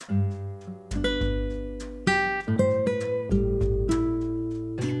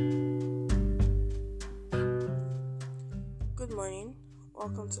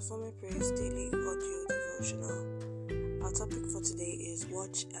Welcome to For My Praise Daily Audio Devotional. Our topic for today is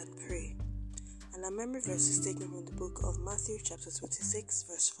Watch and Pray, and our memory verse is taken from the book of Matthew chapter 26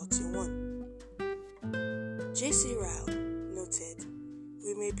 verse 41. J.C. Ryle noted,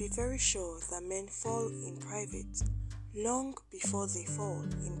 "We may be very sure that men fall in private long before they fall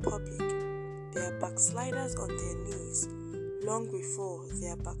in public. They are backsliders on their knees long before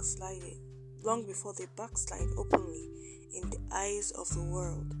they backslide openly in the eyes of the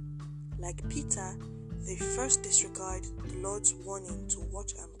world. Like Peter, they first disregard the Lord's warning to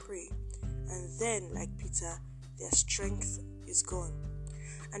watch and pray, and then, like Peter, their strength is gone.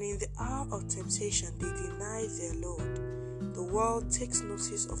 And in the hour of temptation, they deny their Lord. The world takes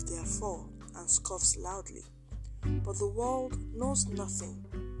notice of their fall and scoffs loudly. But the world knows nothing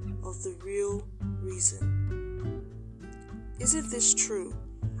of the real reason." Isn't this true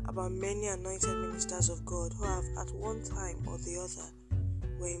about many anointed ministers of God who have at one time or the other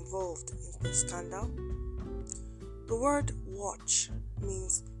were involved in the scandal? The word watch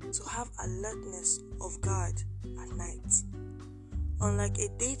means to have alertness of guard at night. Unlike a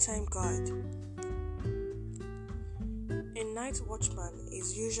daytime guard, a night watchman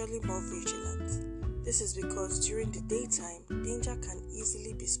is usually more vigilant. This is because during the daytime, danger can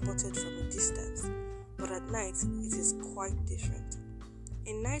easily be spotted from a distance, but at night it is quite different.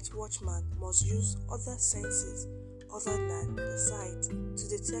 A night watchman must use other senses other than the sight to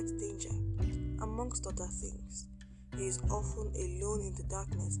detect danger. Amongst other things, he is often alone in the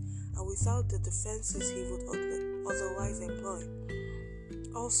darkness and without the defenses he would otherwise employ.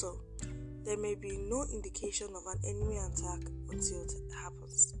 Also, there may be no indication of an enemy attack until it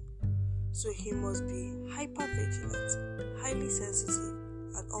happens. So he must be hyper-vigilant, highly sensitive,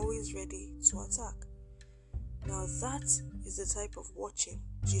 and always ready to attack. Now that is the type of watching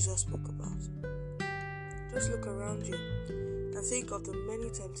Jesus spoke about. Just look around you and think of the many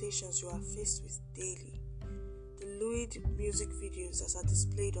temptations you are faced with daily. The lewd music videos that are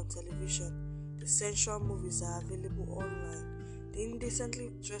displayed on television, the sensual movies that are available online, the indecently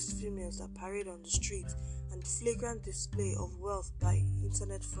dressed females that parade on the streets, and the flagrant display of wealth by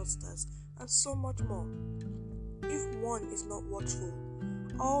internet fraudsters, and so much more. If one is not watchful,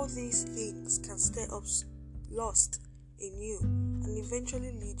 all these things can stir up lust in you and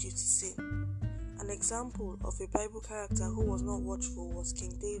eventually lead you to sin. An example of a Bible character who was not watchful was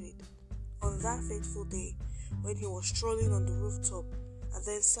King David. On that fateful day, when he was strolling on the rooftop and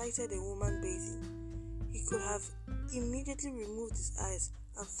then sighted a woman bathing, he could have immediately removed his eyes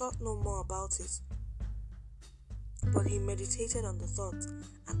and thought no more about it. But he meditated on the thought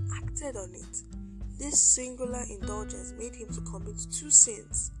and acted on it. This singular indulgence made him to commit two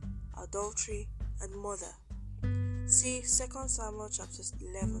sins: adultery and murder. See 2 Samuel chapter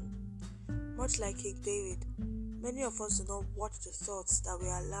 11. Much like King David, many of us do not watch the thoughts that we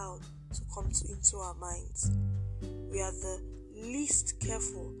allow to come into our minds. We are the least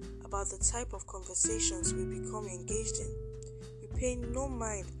careful about the type of conversations we become engaged in. We pay no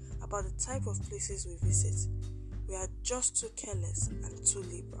mind about the type of places we visit. We are just too careless and too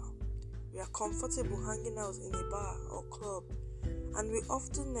liberal. We are comfortable hanging out in a bar or club, and we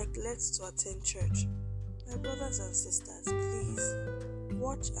often neglect to attend church. My brothers and sisters, please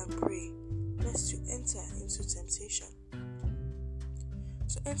watch and pray lest you enter into temptation.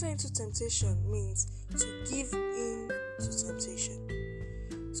 To enter into temptation means to give in to temptation,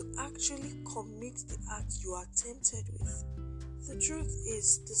 to actually commit the act you are tempted with. The truth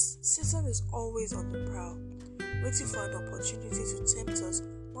is, Satan is always on the prowl, waiting for an opportunity to tempt us,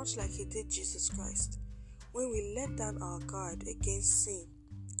 much like he did Jesus Christ. When we let down our guard against sin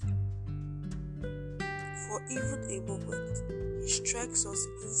for even a moment, he strikes us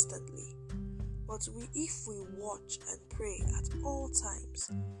instantly. But if we watch and pray at all times,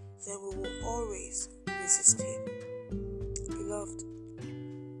 then we will always resist him. Beloved,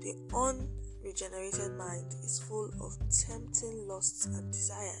 the unregenerated mind is full of tempting lusts and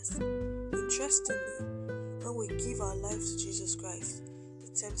desires. Interestingly, when we give our lives to Jesus Christ, the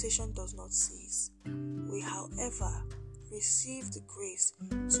temptation does not cease. We, however, receive the grace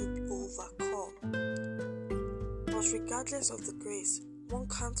to overcome. But regardless of the grace, one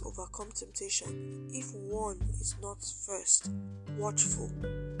can't overcome temptation if one is not first watchful.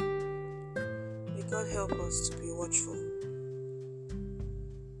 May God help us to be watchful.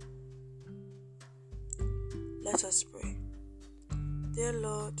 Let us pray. Dear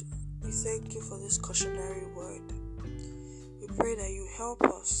Lord, we thank you for this cautionary word. We pray that you help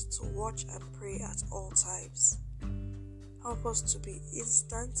us to watch and pray at all times. Help us to be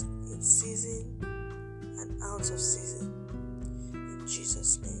instant in season and out of season. In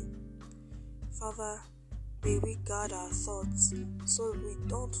Jesus' name. Father, May we guard our thoughts so we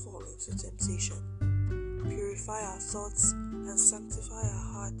don't fall into temptation. Purify our thoughts and sanctify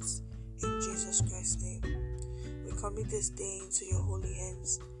our hearts in Jesus Christ's name. We commit this day into your holy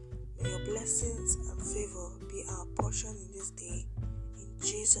hands. May your blessings and favor be our portion in this day. In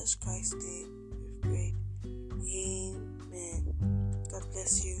Jesus Christ's name we've prayed. Amen. God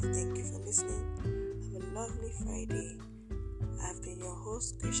bless you. Thank you for listening. Have a lovely Friday. I've been your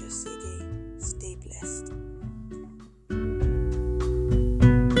host, Gracious CD. Stay blessed.